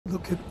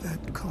Look at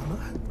that,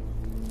 Connor.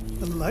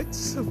 The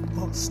lights of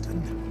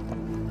Boston.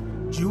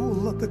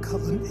 Jewel of the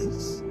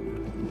colonies.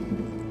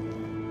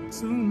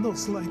 Soon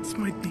those lights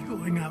might be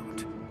going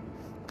out.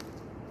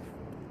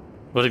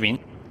 What do you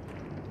mean?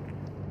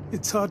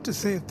 It's hard to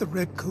say if the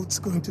Redcoat's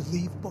going to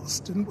leave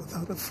Boston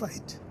without a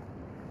fight.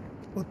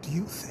 What do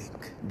you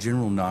think?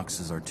 General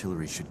Knox's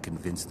artillery should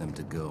convince them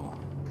to go.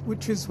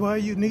 Which is why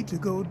you need to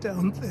go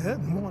down there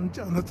and warn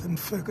Jonathan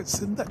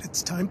Ferguson that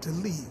it's time to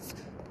leave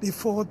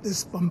before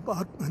this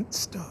bombardment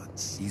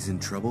starts. He's in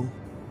trouble?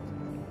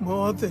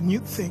 More than you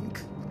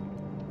think.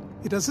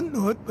 He doesn't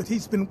know it, but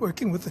he's been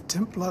working with the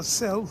Templar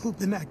cell who've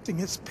been acting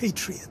as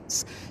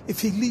patriots. If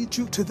he leads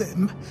you to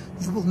them,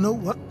 you will know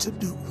what to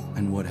do.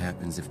 And what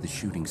happens if the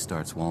shooting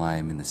starts while I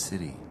am in the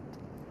city?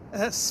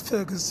 Ask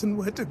Ferguson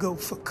where to go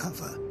for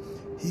cover.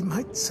 He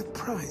might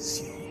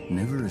surprise you.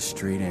 Never a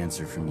straight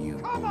answer from you,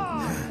 old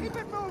man. Keep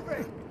it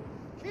moving!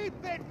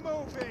 Keep it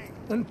moving!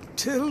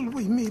 Until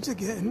we meet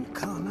again,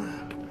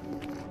 Connor.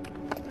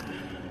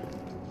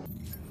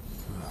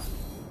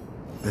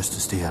 Best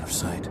to stay out of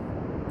sight.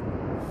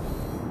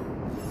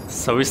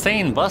 So we stay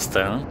in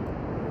Boston.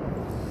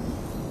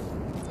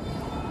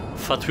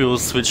 Thought we will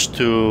switch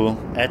to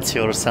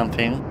Etsy or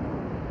something.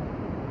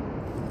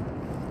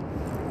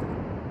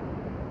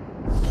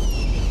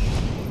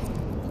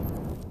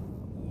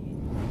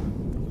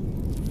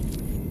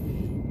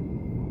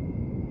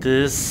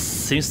 This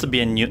seems to be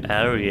a new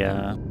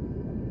area.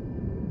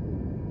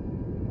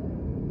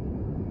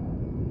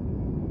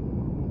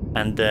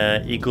 And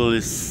the eagle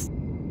is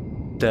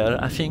there,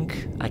 I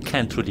think? I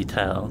can't really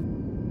tell.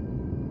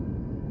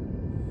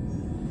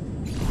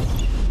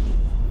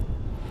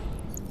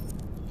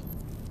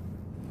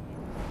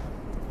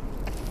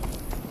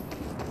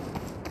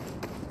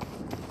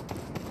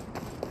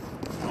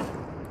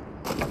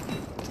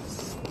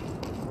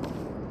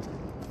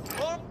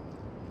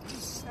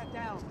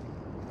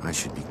 I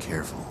should be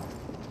careful.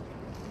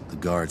 The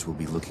guards will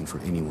be looking for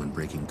anyone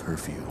breaking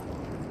curfew.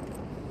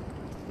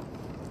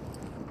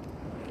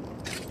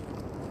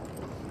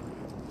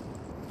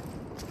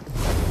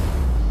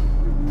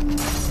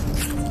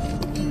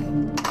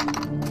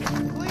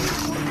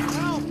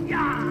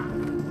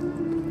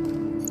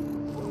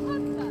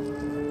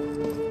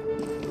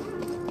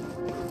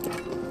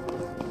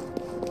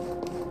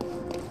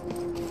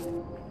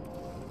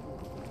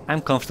 I'm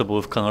comfortable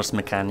with Connor's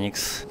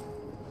mechanics.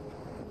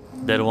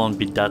 There won't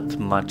be that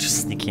much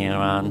sneaking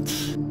around.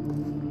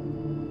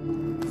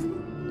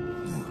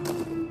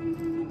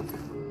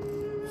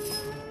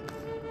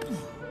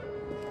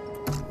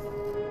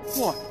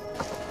 What?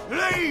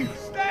 Leave!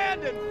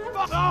 Stand and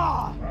fuck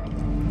off!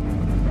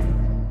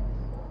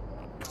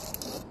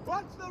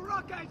 What's the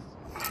ruckus?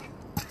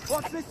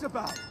 What's this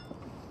about?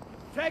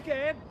 Check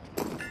in.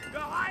 The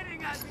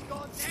hiding hasn't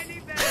gone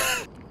anywhere.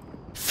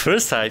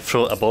 First I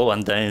threw a ball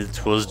and then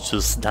it was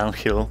just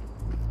downhill.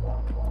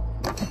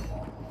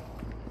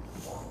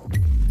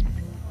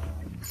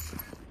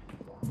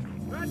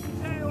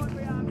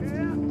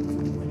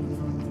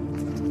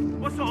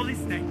 What's all this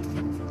thing?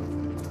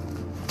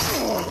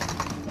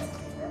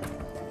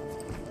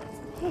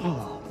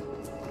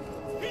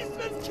 He's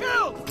been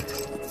killed!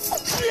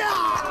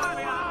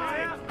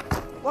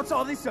 What's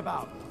all this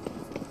about?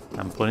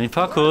 I'm pulling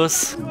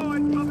focus.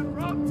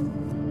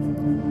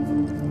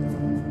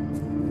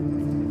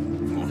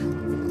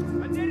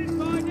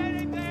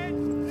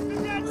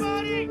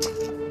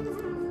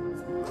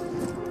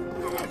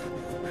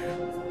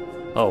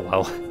 Oh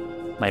wow,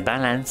 my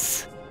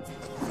balance.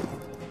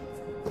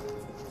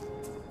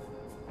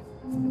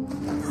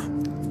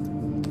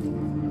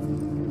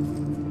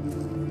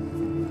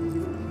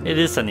 It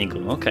is an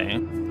eagle, okay.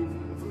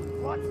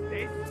 What's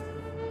this?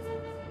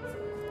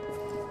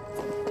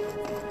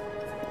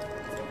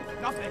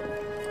 Nothing.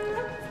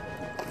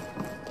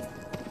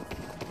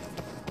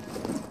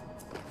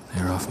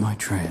 They're off my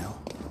trail.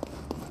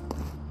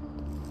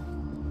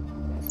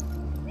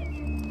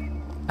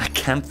 A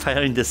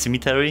campfire in the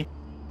cemetery?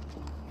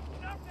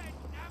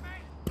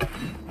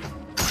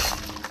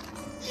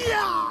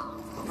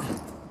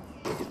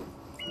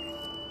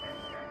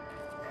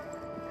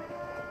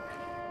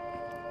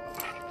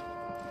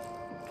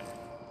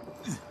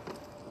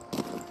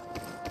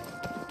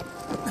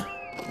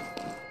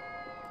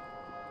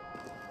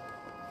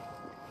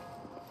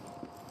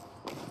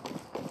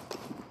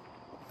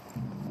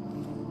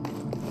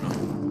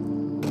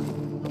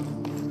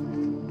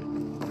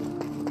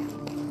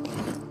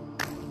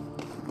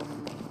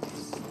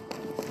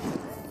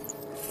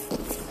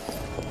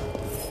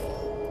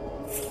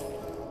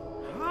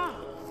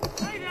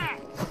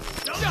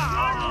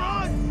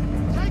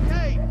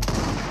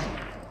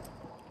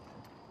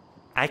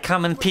 I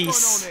come in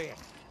peace.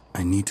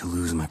 I need to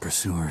lose my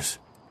pursuers.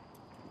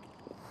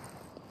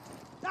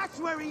 That's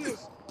where he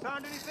is.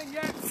 Found anything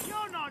yet?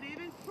 You're not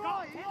even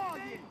trying.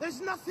 There's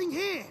nothing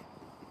here.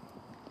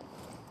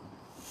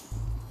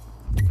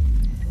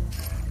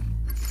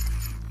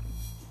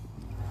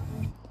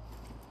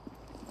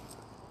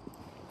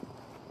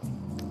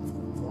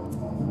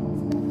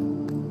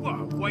 What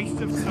a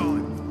waste of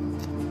time.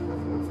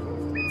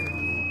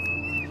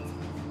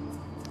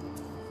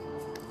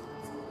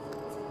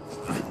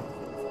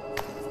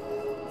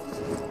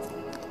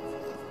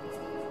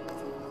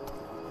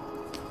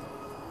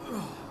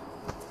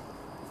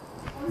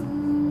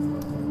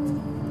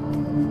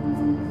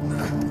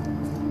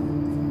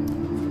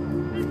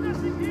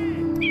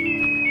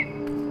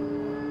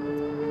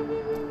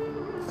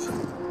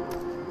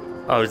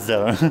 Oh, it's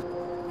there.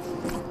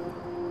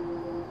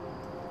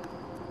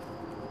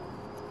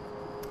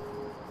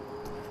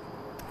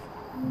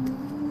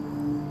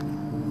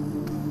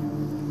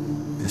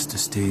 Best to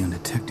stay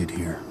undetected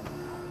here.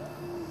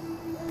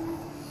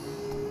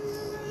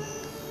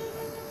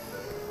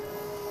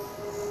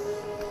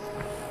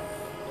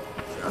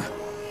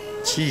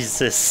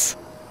 Jesus.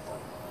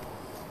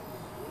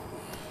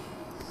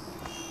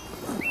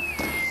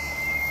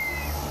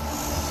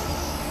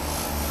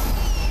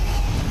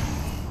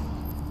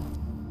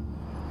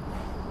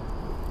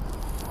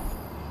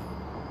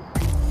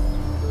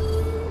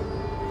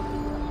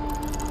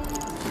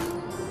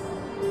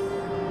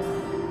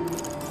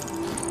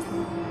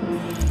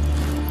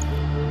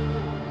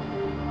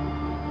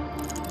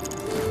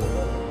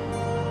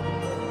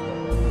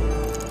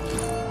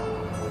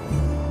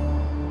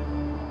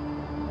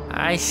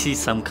 I see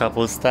some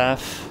couple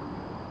stuff.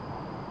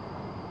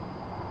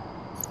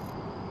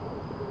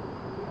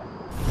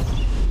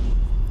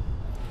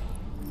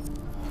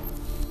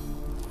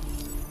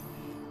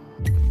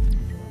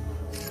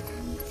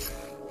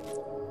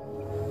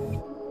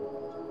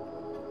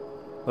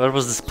 Where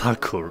was this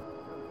parkour?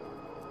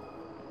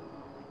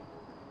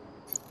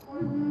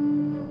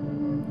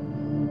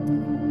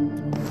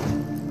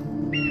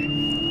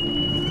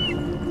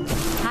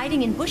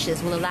 Hiding in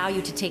bushes will allow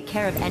you to take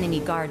care of enemy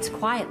guards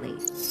quietly.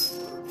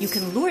 You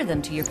can lure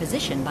them to your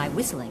position by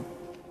whistling.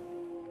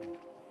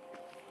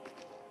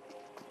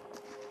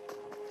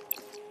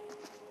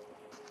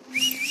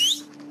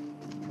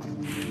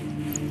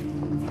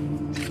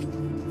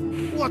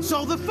 What's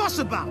all the fuss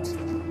about?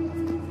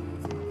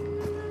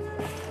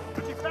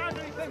 Have you found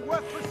anything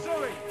worth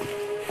pursuing?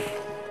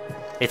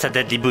 It's a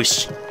deadly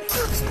bush.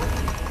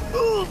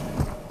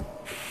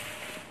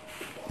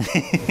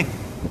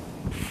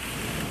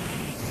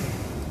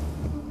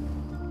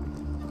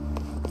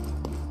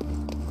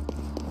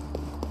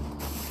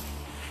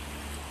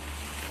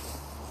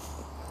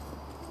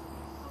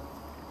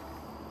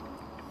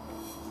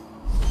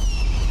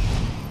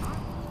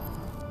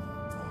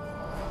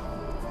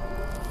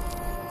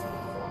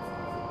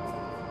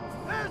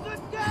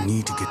 I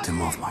need to get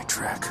them off my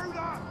track.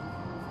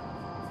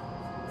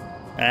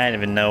 I don't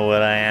even know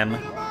where I am.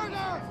 I've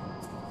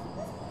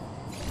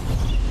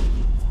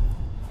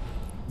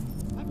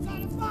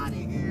got a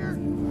body here.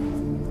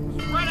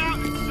 Spread out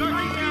and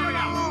search the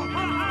area.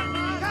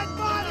 Dead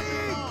body!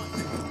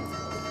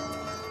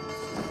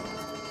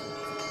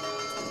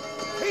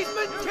 He's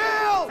been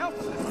killed! Help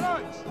us to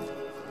search.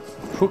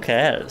 Who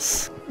cares?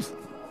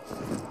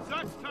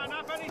 Search turn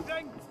up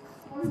anything?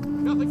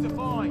 Nothing to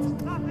find.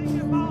 Nothing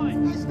to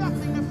find. There's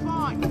nothing to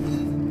find.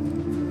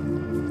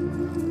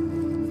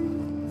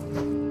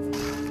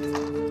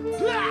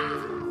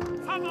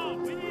 Come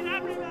on, we need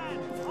every man.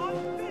 I'm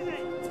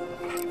busy.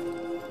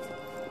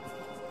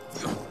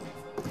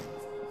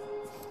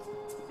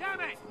 Damn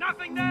it,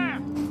 nothing there.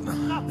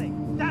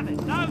 Nothing. Damn it,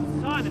 no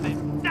sign of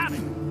him. Damn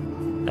it.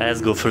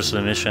 Let's go first to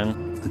the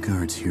mission. The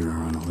guards here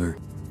are on alert.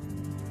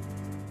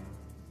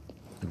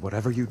 And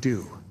whatever you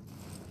do,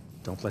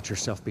 don't let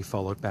yourself be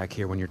followed back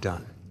here when you're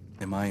done.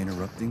 Am I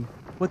interrupting?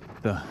 What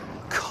the?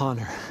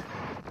 Connor,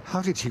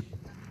 how did you...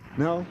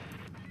 No,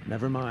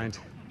 never mind.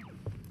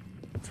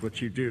 It's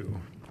what you do.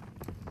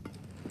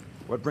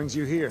 What brings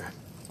you here?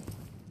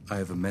 I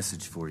have a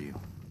message for you.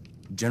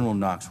 General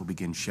Knox will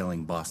begin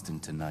shelling Boston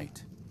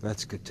tonight.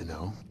 That's good to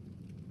know.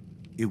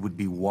 It would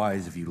be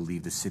wise of you to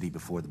leave the city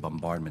before the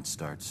bombardment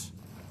starts.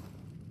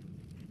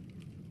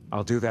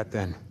 I'll do that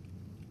then.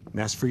 And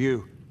as for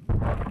you...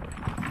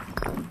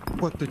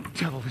 What the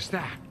devil is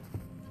that?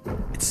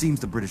 It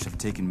seems the British have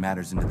taken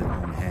matters into their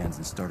own hands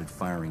and started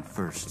firing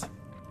first.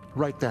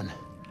 Right then.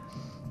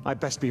 I'd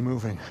best be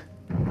moving.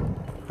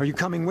 Are you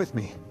coming with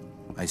me?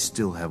 I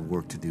still have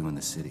work to do in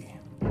the city.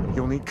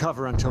 You'll need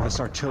cover until this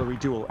artillery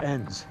duel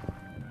ends.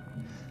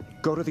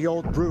 Go to the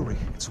old brewery.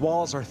 Its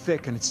walls are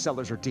thick and its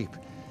cellars are deep.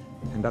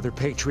 And other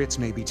patriots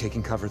may be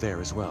taking cover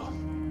there as well.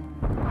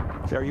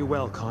 Fare you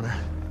well, Connor.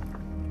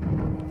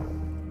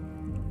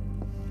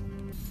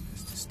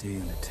 Best to stay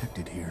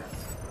undetected here.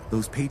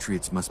 Those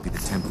patriots must be the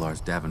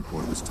Templars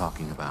Davenport was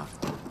talking about.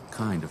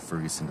 Kind of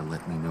Ferguson to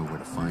let me know where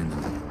to find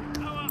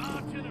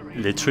them.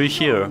 Literally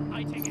here.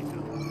 I take it.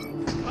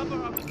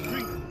 Cover up the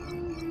street.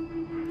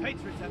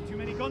 Patriots have too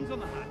many guns on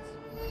the hats.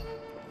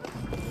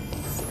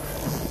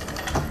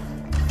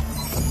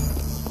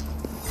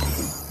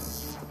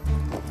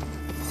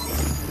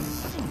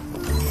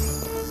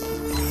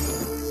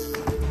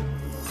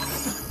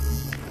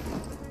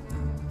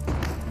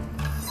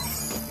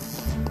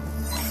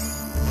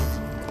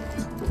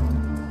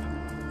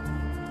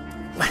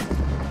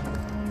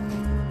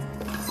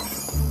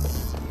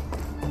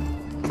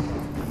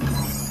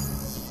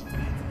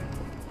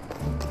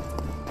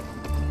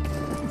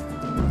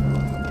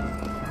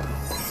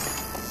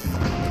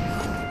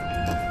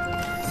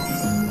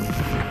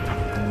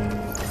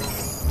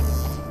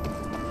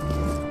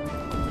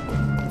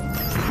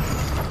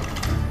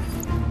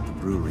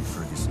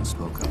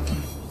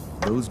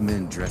 Those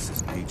men dress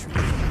as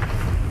patriots.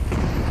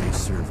 They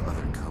serve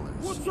other colors.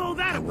 What's all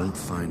that I about? won't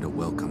find a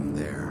welcome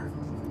there.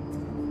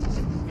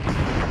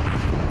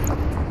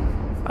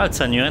 Oh, it's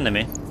a new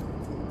enemy.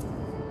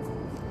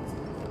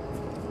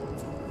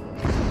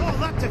 All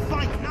that to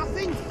fight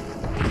nothing?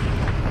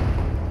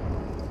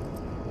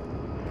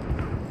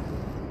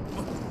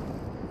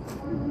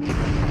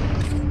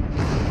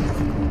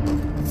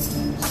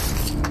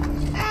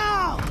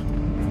 Ow!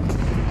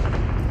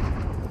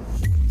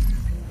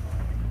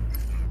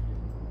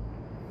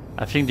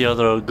 I think the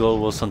other goal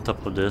was on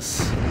top of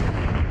this.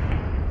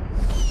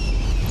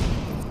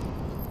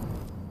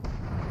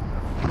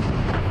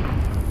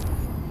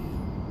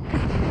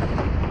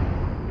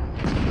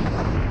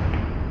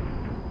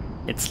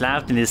 It's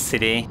loud in this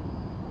city.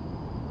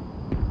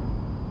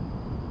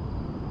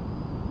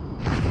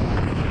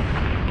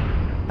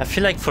 I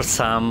feel like for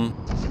some,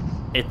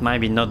 it might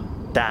be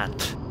not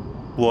that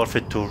worth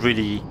it to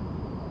really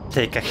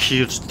take a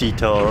huge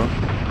detour.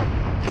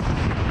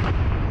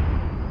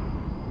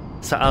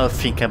 So I'll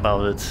think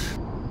about it.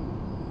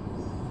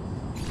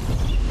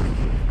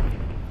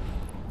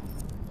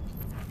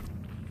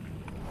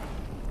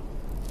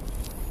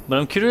 But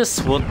I'm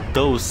curious what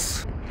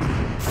those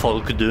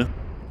folk do.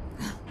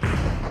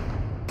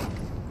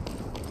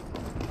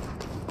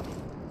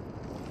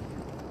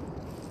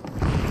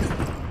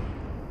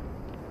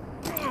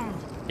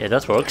 Yeah,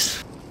 that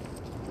works.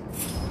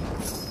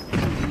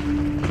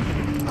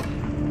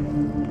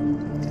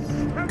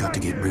 Got to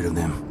get rid of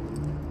them.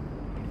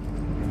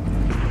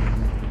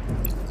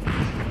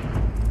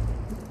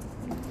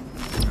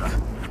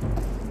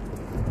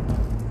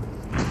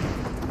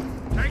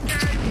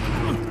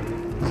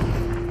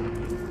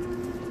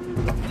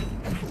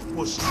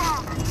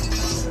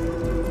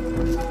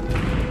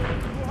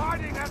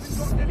 Hiding hasn't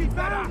gotten any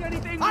better.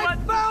 Anything I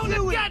found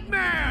you, dead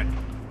man!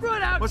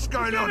 Run out! What's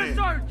going on here?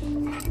 Search.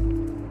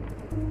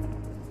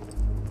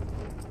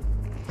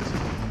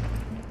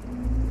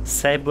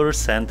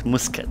 Sabers and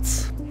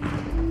muskets.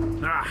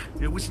 Ah,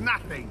 it was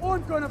nothing.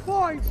 I'm gonna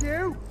find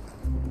you!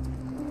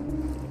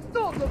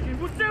 Stop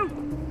looking, would you?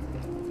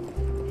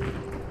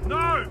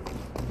 No!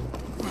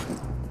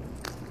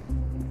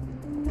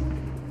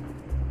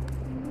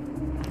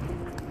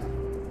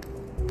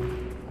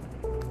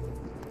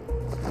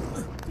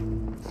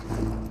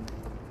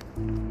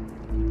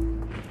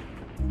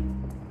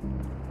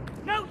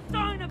 No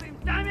sign of him,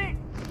 damn it!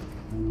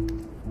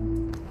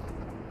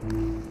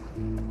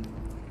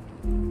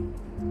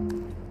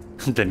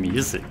 The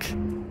music.